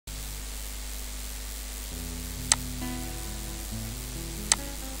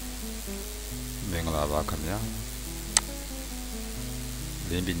မင်္ဂလာပါခင်ဗျာ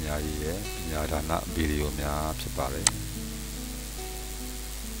လင်းပညာရေးရဲ့ပညာဒါနဗီဒီယိုများဖြစ်ပါတယ်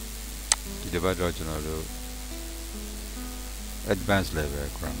ဒီတစ်ပတ်တော့ကျွန်တော်တို့ advanced level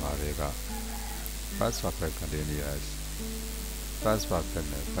grammar တွေက past perfect continuous past perfect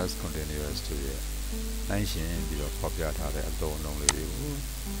နဲ့ past continuous တို့ရဲ့နိုင်ရှင်ပြီးတော့ဖော်ပြထားတဲ့အသုံးအနှုန်းလေးတွေကို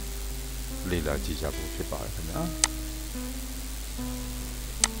လေ့လာကြည့်ကြဖို့ဖြစ်ပါတယ်ခင်ဗျာ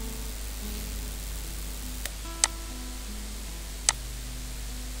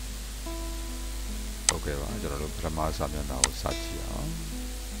Okay,ကျွန်တော်တို့ပထမစာမျက်နှာကိုစကြည့်အောင်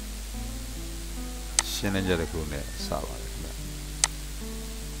ရှင်းလင်းချက်တစ်ခုနဲ့စပါတယ်ခင်ဗျ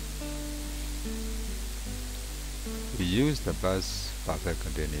We use the past perfect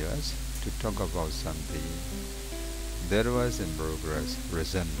continuous to talk about something that was in progress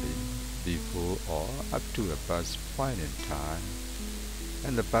recently before or up to a past point in time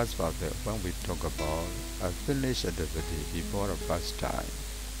and the past perfect when we talk about a finished activity before a past time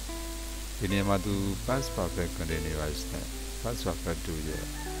ဒီနေရာမှာသူ past perfect continuous နဲ့ past perfect တို့ရဲ့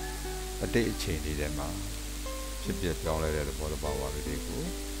အတိတ်အချိန်တွေထဲမှာဖြစ်ပျက်ပြောင်းလဲတဲ့သဘောတဘာဝတွေကို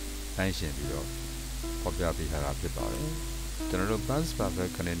နိုင်ရှင်ပြီးတော့ဖော်ပြပေးထားတာဖြစ်ပါတယ်ကျွန်တော်တို့ past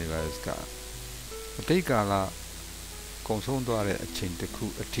perfect continuous ကအတိတ်ကာလကုန်ဆုံးသွားတဲ့အချိန်တစ်ခု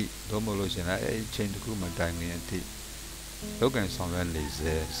အထိသို့မဟုတ်လို့ရှင်လည်းအဲ့ဒီအချိန်တစ်ခုမတိုင်ခင်အထိလောက်ကန်ဆောင်ရွက်နေ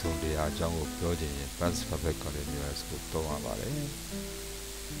စေဆိုတဲ့အကြောင်းကိုပြောခြင်းရင် past perfect continuous ကိုသုံးရပါတယ်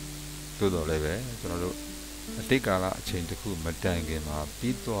သို့တော်လည်းပဲကျွန်တော်တို့အတိတ်ကာလအချိန်တစ်ခုမတိုင်ခင်မှာ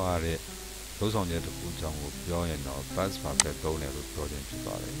ပြီးသွားတဲ့လုံးဆောင်ချက်တစ်ခုအကြောင်းကိုပြောရင်တော့ past perfect သုံးတယ်လို့ပြောခြင်းဖြစ်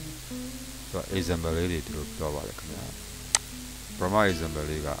ပါတယ်ဆိုတော့ example လေးတွေဒီလိုပြောပါတယ်ခင်ဗျာ from my example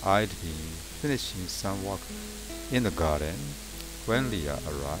လေးက I'd been finishing some work in the garden when Leah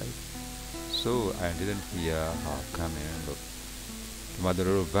arrived so I didn't hear her coming လို့ဒီမှာ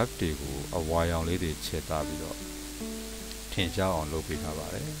တို့ verb တွေကိုအဝါရောင်လေးတွေချက်သားပြီးတော့ထင်ရှားအောင်လုပ်ပေးထားပါ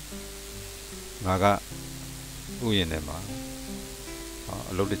တယ်ငါကဥယျာဉ်ထဲမှာ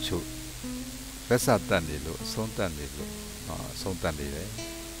အလုပ်တချို့လက်စတက်နေလို့အဆုံးတက်နေလို့အဆုံးတက်နေတယ်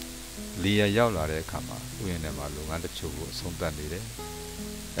လီယာရောက်လာတဲ့အခါမှာဥယျာဉ်ထဲမှာလုပ်ငန်းတချို့ကိုအဆုံးတက်နေတယ်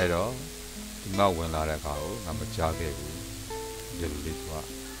အဲ့တော့ဒီမှာဝင်လာတဲ့အခါကိုငါမကြားခဲ့ဘူးဒီလိုလေးက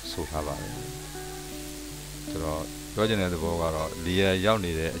ဆိုထားပါတယ်ဆိုတော့ပြောချင်တဲ့သဘောကတော့လီယာရောက်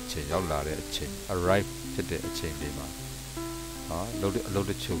နေတဲ့အချိန်ရောက်လာတဲ့အချိန် arrive ဖြစ်တဲ့အချိန်လေးမှာအလုပ်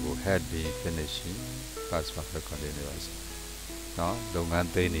တချို့ကို had been finishing past perfect continuous လုပ်ငန်း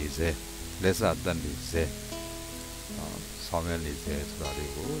သိနေစေလက်စတက်နေစေဆောင်ရွက်နေစေဆိုတာ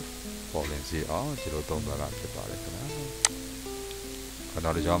လေးကိုပေါ်လင်းစီအောင်ဒီလိုသုံးသပ်တာဖြစ်ပါတယ်ခင်ဗျာခဏ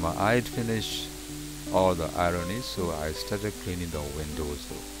တော့ကျွန်တော် I'd finished all the ironing so I started cleaning the windows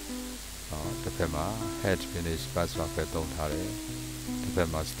ဆိုတစ်ဖက်မှာ had finished past perfect သုံးထားတယ်တစ်ဖက်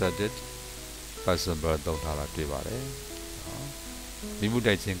မှာ started past simple သုံးထားတာတွေ့ပါတယ်မိမှု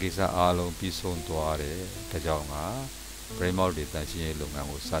တိုက်ခြင်းကိစ္စအားလုံးပြီးဆုံးသွားတယ်ဒါကြောင့်က brain mouth တွေတန်ရှင်းရေးလုပ်ငန်း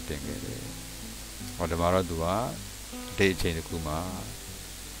ကိုစတင်ခဲ့တယ်ဟောဒီမှာတော့သူကဒီအချိန်တစ်ခုမှာ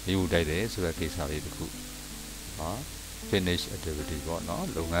မိမှုတိုက်တယ်ဆိုတဲ့ကိစ္စလေးတစ်ခုfinish activity ပေါ့နော်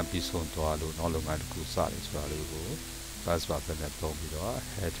လုပ်ငန်းပြီးဆုံးသွားလို့နောက်လုပ်ငန်းတစ်ခုစတယ်ဆိုတာလေးကို past perfect နဲ့ပုံပြီးတော့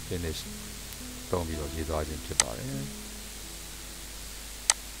had finished ပုံပြီးတော့ရေးသွားခြင်းဖြစ်ပါတယ်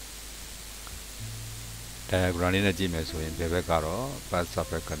diagram လေးနဲ့ကြည့်မယ်ဆိုရင်ဒီဘက်ကတော့ past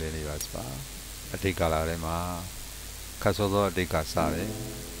perfect continuous ပါအတိတ်ကာလထဲမှာခက်စောသောအတိတ်ကစတယ်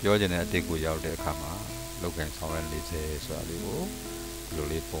ပြောချင်တဲ့အတိတ်ကိုရောက်တဲ့အခါမှာလုပ်ကိုင်ဆောင်ရွက်နေစေဆိုတာလေးကိုဒီလို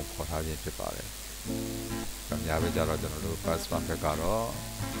လေးပုံဖော်ထားခြင်းဖြစ်ပါတယ်။အများပဲကြတော့ကျွန်တော်တို့ past perfect ကတော့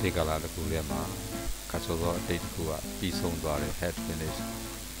အတိတ်ကာလတစ်ခုထဲမှာခက်စောသောအတိတ်တစ်ခုကပြီးဆုံးသွားတဲ့ had finished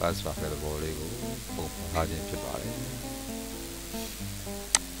past perfect ဘောလေးကိုပုံဖော်ထားခြင်းဖြစ်ပါတယ်။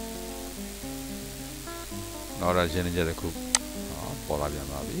နောက်ရရှင်းချက်တစ်ခုပေါ်လာပြန်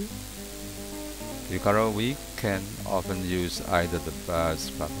ပါပြီbecause we can often use either the past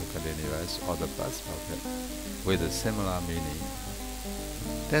perfect continuous or the past perfect with a similar meaning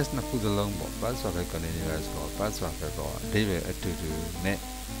there's no good alone past perfect continuous or past perfect ကိုအဓိပ္ပာယ်အတူတူနဲ့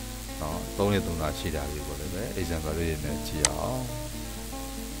သုံးရသုံးတာရှိတာလေးပေါ့လေပဲ example လေးနဲ့ကြည့်အောင်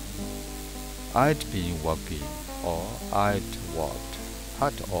I'd been working or I'd worked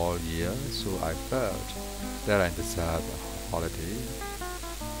hard all year so I felt that I deserve a holiday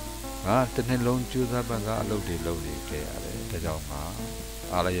တစ်နှစ်လုံးကြိုးစားပန်းစားအလုပ်တွေလုပ်နေခဲ့ရတယ်ဒါကြောင့်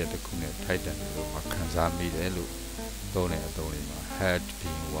အားရတစ်ခုနဲ့ထိုက်တန်လို့ခံစားမိတယ်လို့သုံးတဲ့အသုံးလေးမှာ had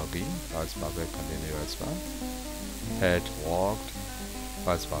been working past perfect continuous ပါ had worked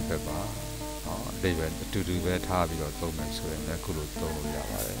past perfect ပါဒီပဲအတူတူပဲထားပြီးတော့သုံးမယ်ဆိုရင်လည်းခုလိုသုံးလို့ရ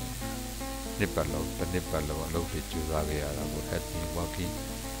ပါတယ်နှစ်ပတ်လုံးတစ်နှစ်ပတ်လုံးအလုပ်တွေကြိုးစားခဲ့ရတာကို had been working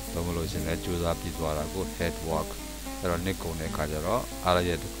သုံးမလို့ရှင်လည်းကြိုးစားပြီးသွားတာကို head work အဲ့တော့နှစ်ကုန်တဲ့အခါကျတော့အားရ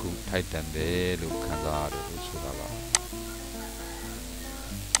ရဲ့တစ်ခုထိုက်တန်တယ်လို့ခံစားရတယ်လို့ဆိုတာပါ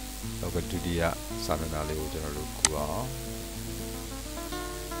တော့ဒုတိယစာမျက်နှာလေးကိုကျွန်တော်တို့ကူအောင်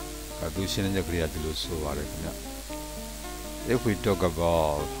သူရှင်းတဲ့ကြရဒီလိုဆိုပါတယ်ခင်ဗျ If we talk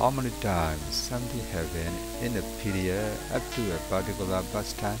about how many times something happened in a period up to a particular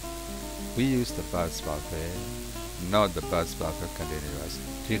past time, we use the past perfect, not the past perfect continuous.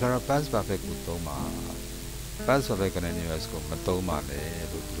 ဒီကတော့ past perfect ကိုသုံးပါ past perfect continuous ကိုမသုံးပါနဲ့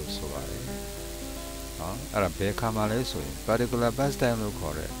လို့သူတို့ဆိုပါတယ်နော်အဲ့ဒါဘယ်ခါမှလဲဆိုရင် particular past time လို့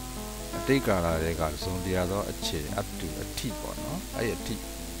ခေါ်တဲ့အတိတ်ကာလတွေကစုံတရားသောအခြေ up to အထိပေါ့နော်အဲ့ဒီအထိ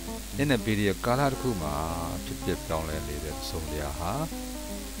in a period ကာလတစ်ခုမှာဖြစ်ပျက်ပြောင်းလဲနေတဲ့စုံတရားဟာ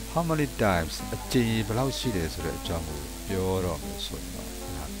how many times အကြိမ်ဘယ်လောက်ရှိတယ်ဆိုတဲ့အကြောင်းကိုပြောတော့မယ်ဆိုရင်တော့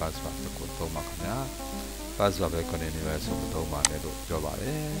ဒါ past perfect ကိုသုံးပါခင်ဗျာ past perfect continuous ကိုသုံးပါနဲ့လို့ပြောပါတ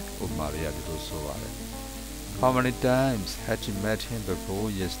ယ်ဥပမာလေးကဒီလိုဆိုပါတယ် How many times had you met him before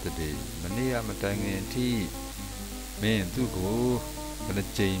yesterday မနေ့ကမတိုင်ခင်အထိမင်းသူ့ကိုဘယ်နှ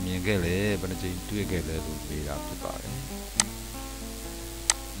ကြိမ်မြင်ခဲ့လဲဘယ်နှကြိမ်တွေ့ခဲ့လဲလို့ပြောတာဖြစ်ပါတယ်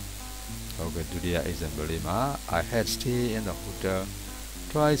ဟုတ်ကဲ့ဒုတိယ example လေးမှာ I had stayed in the hotel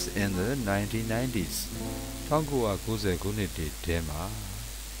twice in the 1990s 1990ခုနှစ်တည်းမှာ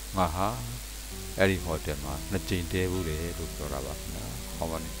ငါဟာအဲ့ဒီ hotel မှာနှစ်ကြိမ်တည်းဘူးလေလို့ပြောတာပါခင်ဗျာ How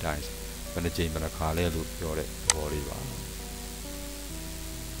many times ဘယ်နှကြိမ်ဘယ်နှခါလဲလို့ပြောတဲ့သဘောလေးပါ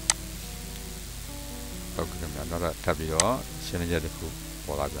ဟုတ်ကဲ့ခင်ဗျာနောက်တော့ထပ်ပြီးတော့ရှင်းလင်းချက်တစ်ခု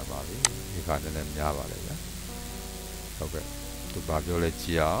ပေါ်လာကြပါပြီဒီခါနည်းနည်းများပါလေဗျာဟုတ်ကဲ့သူဘာပြောလဲကြ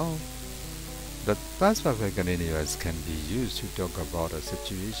ည့်အောင် The past perfect continuous can be used to talk about a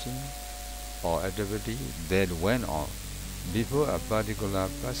situation or activity that went on before a particular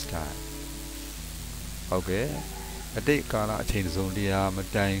past time ဟုတ်ကဲ့အတိတ်ကာလအချိန်စုံတရားမ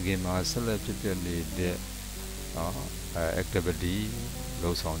တိုင်ခင်မှာဆက်လက်ဖြစ်ပျက်နေတဲ့activity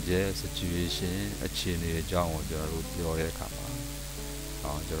လုပ်ဆောင်ချက် situation အခြေအနေအကြောင်းကိုကျွန်တော်တို့ပြောတဲ့အခါမှာ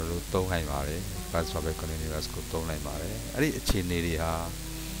ကျွန်တော်တို့သုံးနိုင်ပါတယ် past perfect continuous ကိုသုံးနိုင်ပါတယ်အဲ့ဒီအခြေအနေတွေဟာ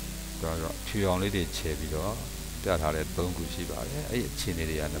ကျွန်တော်တို့ဖြူအောင်လေးတွေခြေပြီးတော့ပြထားတဲ့၃ခုရှိပါတယ်အဲ့ဒီအခြေအနေ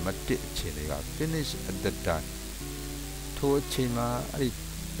တွေကနံပါတ်1အခြေအနေက finish at the time ထိုအချိန်မှာအဲ့ဒီ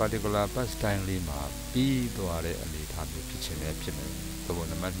particular past time လေးမှာပြီးသွားတဲ့အနေအထားမျိုးဖြစ်ချင်လည်းဖြစ်မယ်။သို့မဟုတ်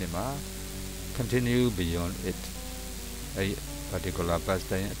နံပါတ်2မှာ continue beyond it အဲ့ particular past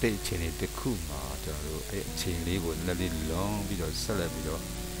time အတိတ်အခြေအနေတစ်ခုမှာကျွန်တော်တို့အဲ့အခြေအနေလေးကိုလည်းလေးလုံးပြီးတော့ဆက်လက်ပြီးတော့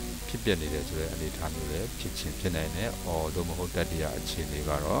ဖြစ်ပျက်နေတဲ့ဆိုတဲ့အနေအထားမျိုးလည်းဖြစ်ချင်ဖြစ်နိုင်တယ်။ or သို့မဟုတ်တတိယအခြေအနေ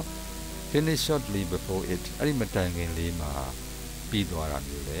ကတော့ finish shortly before it အဲ့ဒီမတိုင်ခင်လေးမှာပြီးသွားတာ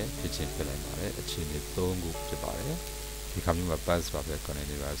မျိုးလည်းဖြစ်ချင်ဖြစ်နိုင်ပါတယ်။အခြေအနေ၃ခုဖြစ်ပါတယ်။ဒီခါမျိုးမှာ past perfect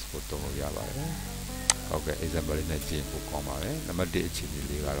continuous ကိုသုံးလို့ရပါတယ်။ဟုတ်ကဲ့ example လေးနဲ့ကြည့်ဖို့ကောင်းပါတယ်။နံပါတ်1အခြေအနေ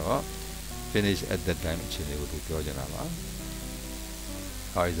လေးကတော့ finish at the time အခြေအနေကိုသူပြောချင်တာပါ။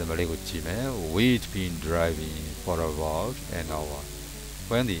 example လေးကိုကြည့်မယ် We'd been driving for about an hour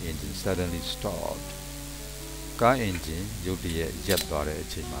when the engine suddenly stopped ကား engine ရုတ်တရက်ရပ်သွားတဲ့အ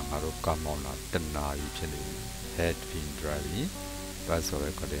ချိန်မှာငါတို့ကားမောင်းလာတနာရီဖြစ်နေပြီ had been driving past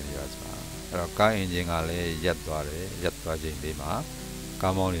perfect continuous ပါအဲ့တော့ကား engine ကလည်းရပ်သွားတယ်ရပ်သွားချိန်လေးမှာ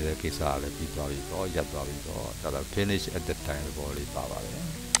ကားမောင်းနေတဲ့ကိစ္စကလည်းပြီးသွားပြီပေါ့ရပ်သွားပြီပေါ့ဒါတော့ finish at the time ဘောလေးပါပါတယ်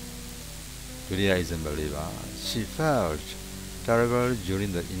ဒုတိယ example လေးပါ She felt terrible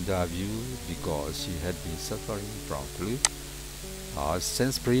during the interview because she had been suffering from flu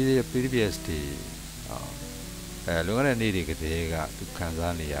since previous day လွန်ခဲ့တဲ့နေ့တွေကတည်းကသူခံ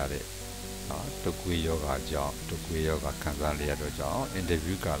စားနေရတဲ့တုပ်ကွေးယောဂကြောင့်တုပ်ကွေးယောဂခံစားနေရတော့ကြောင့်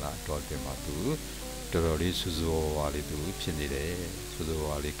interview ကာလတော့တင်မှာသူတော်တော်လေးစူးစူးဝါးလေးသူဖြစ်နေတယ်စူးစူး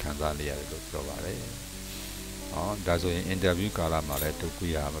ဝါးလေးခံစားနေရတယ်လို့ပြောပါတယ်ဒါဆိုရင် interview ကာလမှာလည်းတုပ်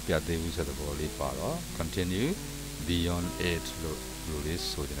ကွေးဟာမပြတ်သေးဘူးဆိုတဲ့ဘောလေးပါတော့ continue beyond it လို့လေး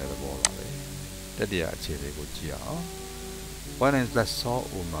ဆိုတဲ့သဘောပါပဲတတိယအခြေအနေကိုကြည့်အောင် When I last saw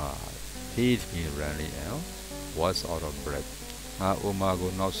Omar he'd been running and was out of breath ငါ Omar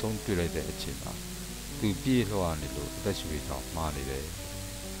ကိုနောက်ဆုံးတွေ့လိုက်တဲ့အချိန်မှာသူပြေးလွှားနေလို့အသက်ရှူရအောင်မှားနေတယ်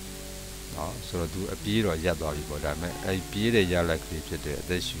ဆိုတော့သူအပြေးတော့ရပ်သွားပြီပေါ့ဒါပေမဲ့အဲ့ပြေးတဲ့ရလက်ကလေးဖြစ်တဲ့အ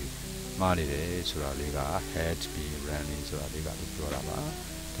သက်ရှူမှားနေတယ်ဆိုတာလေးက had been running ဆိုတာလေးကပြောတာပါ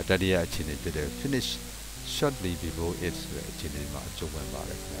ဒါတတိယအခြေအနေဖြစ်တဲ့ finish shortly before it ဆိုတဲ့အခြေအနေမှာအကျုံးဝင်ပါ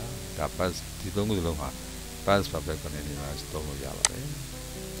တယ်ခင်ဗျာဒါ past ဒီသုံးခုစလုံးမှာ past perfect continuous သုံးလို့ရပါတယ်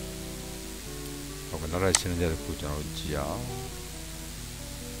ဟုတ်ကဲ့နောက်တစ်ရှင်းချက်တစ်ခုကျွန်တော်တို့ကြည့်အောင်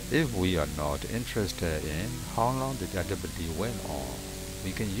If we are not interested in how long the activity went on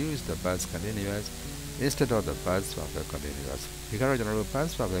we can use the past continuous instead of the past perfect continuous ဒီကတော့ကျွန်တော်တို့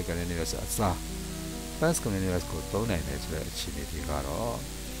past perfect continuous အစား past continuous ကိုသုံးနိုင်တယ်ဆိုတဲ့အခြေအနေဒီကတော့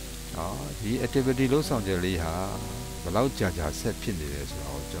ဒီ activity လို့ဆောင်ချက်လေးဟာဘယ်လောက်ကြာကြာဆက်ဖြစ်နေလဲဆို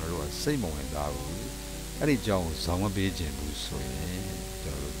တော့ကျွန်တော်တို့ကစိတ်မဝင်စားဘူးအဲ့ဒီအကြောင်းကိုဇောင်းမပေးခြင်းဘူးဆိုရင်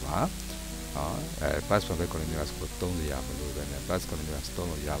ကျွန်တော်တို့ကpast perfect continuous ကိုသုံးရမလို့ပဲね past continuous သုံး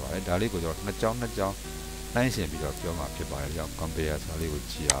လို့ရပါတယ်ဒါလေးကိုကျွန်တော်နှစ်ကြောင်းနှိုင်းရှင်ပြီးတော့ပြောမှာဖြစ်ပါတယ်ကြောင့် compare ဆိုတာလေးကို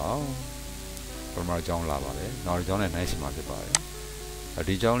ကြည့်အောင်ပထမကြောင်းလာပါတယ်နောက်ကြောင်းနဲ့နှိုင်းရှင်မှာဖြစ်ပါတယ်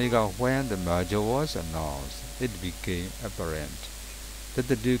ဒီကြောင်းလေးက when the merger was announced it became apparent that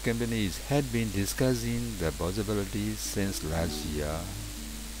the two companies had been discussing the possibilities since last year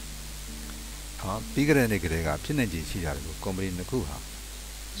ပြီးကြတဲ့နေ့ကတည်းကဖြစ်နေကြရှိတာကို company နှစ်ခုဟာ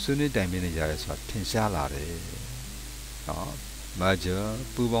ဆွေးနွေးတိုင်ပင်နေကြရဲဆိုတာထင်ရှားလာတယ်merger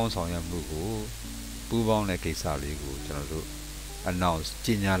ပူးပေါင်းဆောင်ရွက်မှုကိုပူးပေါင်းတဲ့ကိစ္စလေးကိုကျွန်တော်တို့ announce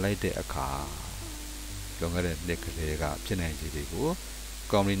ကြေညာလိုက်တဲ့အခါလွန်ခဲ့တဲ့နှစ်ကလေးကဖြစ်နိုင်ခြေတွေကို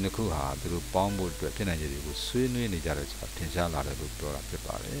company နှစ်ခုဟာသူတို့ပေါင်းဖို့အတွက်ဖြစ်နိုင်ခြေတွေကိုဆွေးနွေးနေကြတယ်ဆိုတာထင်ရှားလာတယ်လို့ပြောတာဖြစ်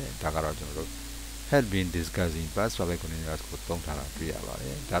ပါတယ်ဒါကတော့ကျွန်တော်တို့ had been discussing past perfect continuous ကိုသုံးထားတာတွေ့ရပါတ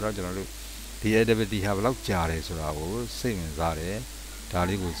ယ်ဒါတော့ကျွန်တော်တို့ဒီ activity ဟာဘယ်လောက်ကြာတယ်ဆိုတာကိုစိတ်ဝင်စားတယ်ဒါ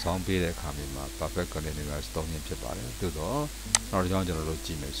လေးကိုဇောင်းပေးတဲ့အခါမှာ perfect continuous သုံးခြင်းဖြစ်ပါတယ်သို့တော့နောက်တစ်ကြောင်းကျွန်တော်တို့ကြ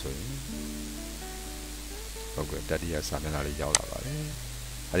ည့်မယ်ဆိုရင်ဟုတ်ကဲ့တတိယစာမျက်နှာလေးရောက်လာပါတယ်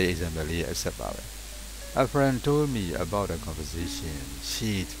အဲ့ဒီ example လေးရဲ့ accept ပါပဲ A friend told me about a conversation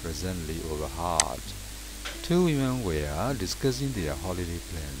she'd presently overheard. Two women were discussing their holiday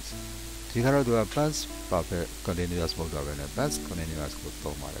plans. ဒီကတော့သူက past perfect continuous မဟုတ်တော့ဘဲနဲ့ past continuous ကို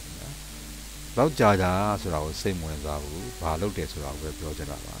သုံးပါတယ်ခင်ဗျာလောက်ကြာကြာဆိုတာကိုစိတ်ဝင်စားဘူးဘာလုပ်တယ်ဆိုတာကိုပဲပြောချင်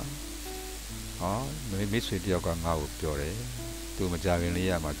တာပါမိတ်ဆွေတယောက်ကငါ့ကိုပြောတယ်သူမကြခင်လေး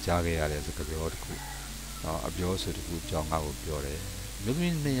ရမှာကြားခဲ့ရတဲ့စကားပြောတစ်ခုအပြောဆိုတစ်ခုကြောင်းငါ့ကိုပြောတယ်လူ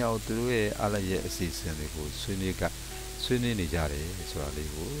မျိုးနှစ်ယောက်သူတို့ရဲ့အားလည်းရဲ့အစီအစဉ်တွေကိုဆွေးနွေးနေကြတယ်ဆိုတာ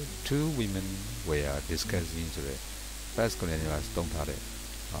လေးကို two women were discussing ဆိုတဲ့ past continuous သုံးထားတဲ့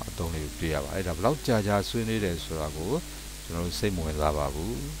အသုံးလေးကိုတွေ့ရပါတယ်ဒါဘယ်လောက်ကြာကြာဆွေးနွေးတယ်ဆိုတာကိုကျွန်တော်တို့စိတ်မဝင်စားပါ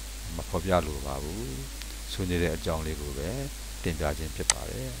ဘူးမဖော်ပြလို့ပါဘူးဆွေးနွေးတဲ့အကြောင်းလေးကိုပဲတင်ပြခြင်းဖြစ်ပါ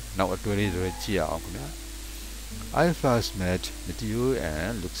တယ်နောက်အတွဲလေးတွေကြည့်ရအောင်ခင်ဗျာ I first met Matthew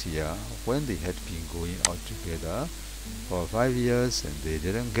and Lucia when they had been going out together for 5 years and they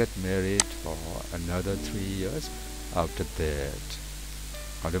didn't get married for another 3 years after that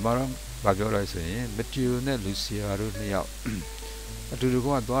ဒီမှာတော့ဘာပြောလဲဆိုရင် Matthew နဲ့ Lucia တို့နှစ်ယောက်အတူတူက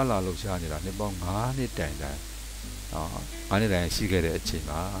သွားလာလှုပ်ရှားနေတာနှစ်ပေါင်း9နှစ်တိုင်9နှစ်တိုင်ရှိခဲ့တဲ့အချိန်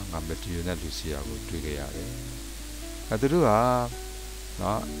မှာငါ Matthew နဲ့ Lucia ကိုတွေ့ခဲ့ရတယ်သူတို့က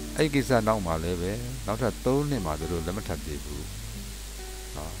အဲ့ကိစ္စနောက်မှာလည်းပဲနောက်ထပ်3နှစ်မှာသူတို့လက်မထပ်သေးဘူး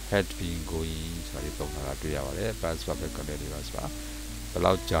had been going ဆိုတာဒီပုံထားတွေ့ရပါတယ် past perfect continuous ပါဘယ်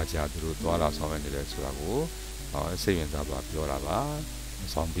လောက်ကြာသူတို့သွားလာဆောင်ရွက်နေလဲဆိုတာကိုစိတ်ဝင်စားပါပြောတာပါ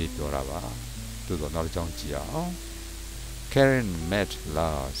ဆောင်းပြီးပြောတာပါသို့တော့နောက်တစ်ကြောင်းကြည့်အောင် Karen met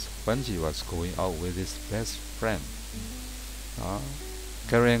Lars when she was going out with his best friend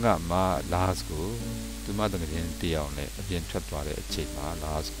Karen ကLars ကိုသူမတကယ်တယောက်နဲ့အပြင်ထွက်သွားတဲ့အချိန်မှာ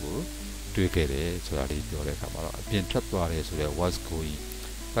Lars ကိုတွေ့ခဲ့တယ်ဆိုတာလေးပြောတဲ့အခါမှာတော့အပြင်ထွက်သွားတယ်ဆိုတော့ was going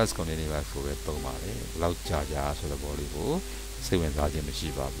past continuous ကိုပဲသုံးပါတယ်ဘယ်လောက်ကြာဆိုတဲ့ဘောလေးကိုစိတ်ဝင်စားခြင်းမရှိ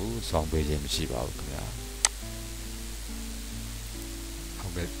ပါဘူးစောင်းပေးခြင်းမရှိပါဘူးခင်ဗျာဟု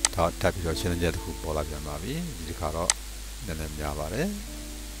တ်ကဲ့ဒါတက်ပြီးတော့ရှင်းလင်းချက်တစ်ခုပေါ်လာပြန်ပါပြီဒီတစ်ခါတော့နည်းနည်းများပါတယ်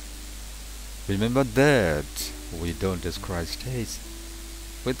Remember that we don't describe states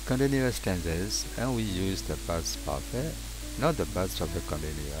with continuous tenses and we use the past perfect not the past perfect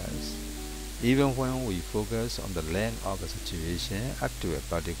continuous even when we focus on the length of a situation up to a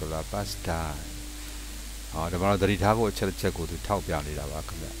particular past time ဒါမှတော့တတိထားဖို့အချက်ကိုသူထောက်ပြနေတာပါခ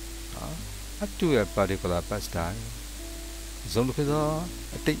င်ဗျup to a particular past time ဇုံတစ်ခုသော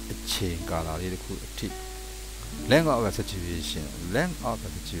အတိတ်အချိန်ကာလလေးတစ်ခုအထိ length of a situation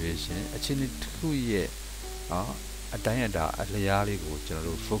အချိန်တစ်ခုရဲ့အတိုင်းအတာအလျားလေးကိုကျွန်တော်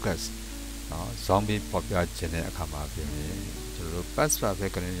တို့ focus ဇောင်းပြီးပေါ်ပြခြင်းတဲ့အခါမှာပြင်ကျွန်တော်တို့ past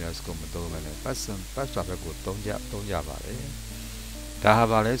perfect continuous ကိုမသုံးဘဲနဲ့ past perfect ကိုသုံးကြပါတယ်ဒါဟာ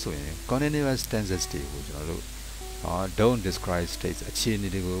ပါလဲဆိုရင် continuous tenses တွေကိုကျွန်တော်တို့don't describe states အခြေအနေ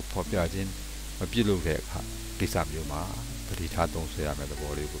တွေကိုပေါ်ပြခြင်းမပြုလုပ်တဲ့အခါကိစ္စမျိုးမှာသတိထားသုံးဆွဲရမယ့်သ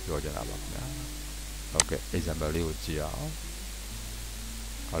ဘောလေးကိုပြောကြတာပါခင်ဗျာဟုတ်ကဲ့ example လေးကိုကြည့်အောင်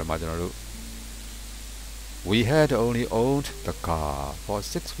ဒီမှာကျွန်တော်တို့We had only owned the car for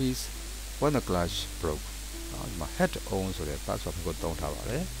 6 weeks when the clutch broke. Had owned ဆိုတဲ့ past perfect ကိုသုံးထားပါ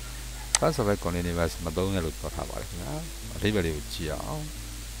တယ် past perfect continuous မသုံးရလို့ပြောထားပါတယ်ခင်ဗျာအဓိပ္ပာယ်လေးကိုကြည့်အောင်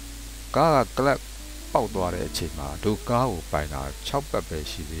ကားက clutch ပေါက်သွားတဲ့အချိန်မှာဒုကားကိုပိုင်တာ6ပတ်ပဲ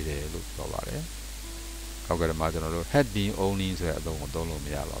ရှိသေးတယ်လို့ပြောပါတယ်ဟုတ်ကဲ့ဒီမှာကျွန်တော်တို့ had been owning ဆိုတဲ့အသုံးကိုသုံးလို့မ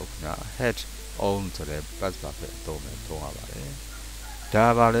ရပါဘူးခင်ဗျာ had owned ဆိုတဲ့ past perfect အသုံးနဲ့သုံးရပါတယ် ဒါ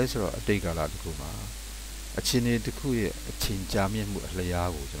ပါလဲဆိုတော့အတိတ်ကာလတစ်ခုမှာအချင်းတွေတစ်ခုရဲ့အချင်းကြာမြင့်မှုအလျား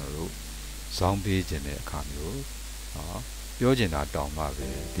ကိုကျွန်တော်တို့ဇောင်းပေးခြင်းတဲ့အခါမျိုးနော်ပြောချင်တာတောင်းပါပဲ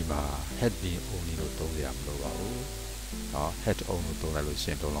ဒီမှာ had been only လို့သုံးရမလို့ပါဘူးနော် had on လို့သုံးလိုက်လို့ရှ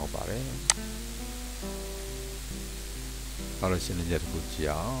င်းတော့လောက်ပါတယ်ဘာလို့ရှင်းနေကြတခုကြည့်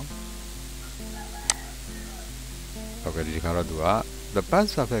အောင်ဟုတ်ကဲ့ဒီခါတော့သူက the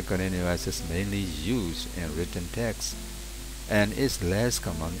past perfect continuous is mainly used in written text and is less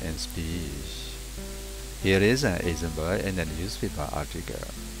common in speech. Here is an example in a newspaper article.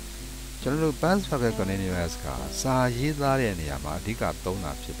 ကျွန်တော်တို့ past perfect continuous ကစာရေးသားတဲ့နေရာမှာအဓိကသုံး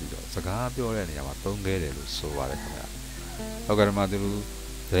တာဖြစ်ပြီးတော့စကားပြောတဲ့နေရာမှာသုံးခဲ့တယ်လို့ဆိုပါတယ်ခင်ဗျာဟုတ်ကဲ့ဒီမှာသူ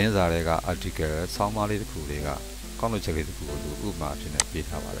သတင်းစာတွေက article ဆောင်းပါးလေးတစ်ခုလေးကကောင်းတဲ့ချက်လေးတစ်ခုကိုသူဥပမာအဖြစ်နဲ့ပေး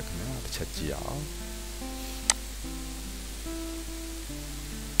ထားပါတယ်ခင်ဗျာတစ်ချက်ကြည့်အောင်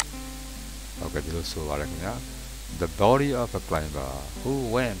ဟုတ်ကဲ့ဒီလိုဆိုပါတယ်ခင်ဗျာThe body of a climber who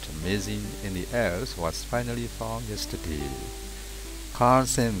went missing in the Alps was finally found yesterday. Carl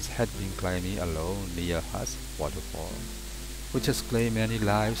Sims had been climbing alone near Huss waterfall, which has claimed many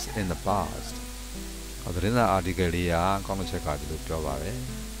lives in the past. အဲဒီနေ့ article လေးကကောင်းတဲ့ချက်ကဒီလိုပြောပါတယ်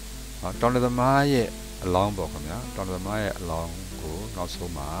။တောင်တသမားရဲ့အလောင်းပေါ့ခင်ဗျာ။တောင်တသမားရဲ့အလောင်းကိုနောက်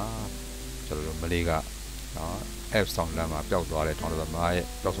ဆုံးမှာကျွန်တော်တို့မလေးကနော် Alps ဆောင်လမ်းမှာပျောက်သွားတဲ့တောင်တသမားရဲ့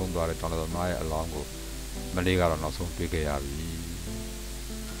ပျောက်ဆုံးသွားတဲ့တောင်တသမားရဲ့အလောင်းကိုမလေးကတော့နောက်ဆုံးတွေ့ခဲ့ရပြီ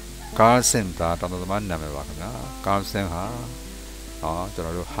။ Carl Sims ကတောင်တသမားနာမည်ပါခင်ဗျာ။ Carl Sims ဟာကျွန်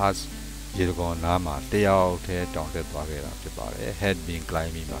တော်တို့ Huss ရေတံခွန်နားမှာတယောက်တည်းတောင်တက်သွားခဲ့တာဖြစ်ပါတယ် had been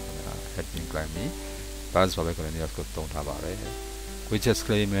climbing ပါခင်ဗျာ had been climbing past perfect continuous ကိုသုံးထားပါတယ် which has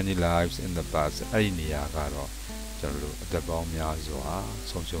claimed many lives in the past အဲ့ဒီနေရာကတော့ကျွန်တော်တို့အသက်ပေါင်းများစွာ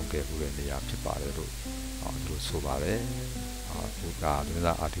ဆုံးရှုံးခဲ့မှုတဲ့နေရာဖြစ်ပါတယ်လို့သူဆိုပါတယ်ဒီကဒီ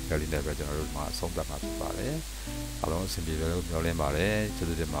လား article လေးနဲ့ပဲကျွန်တော်တို့မှာအဆုံးသတ်မှာဖြစ်ပါတယ်အားလုံးအဆင်ပြေတယ်လို့ပြောလင်းပါတယ်ကျေး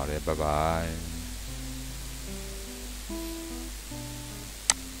ဇူးတင်ပါတယ် bye bye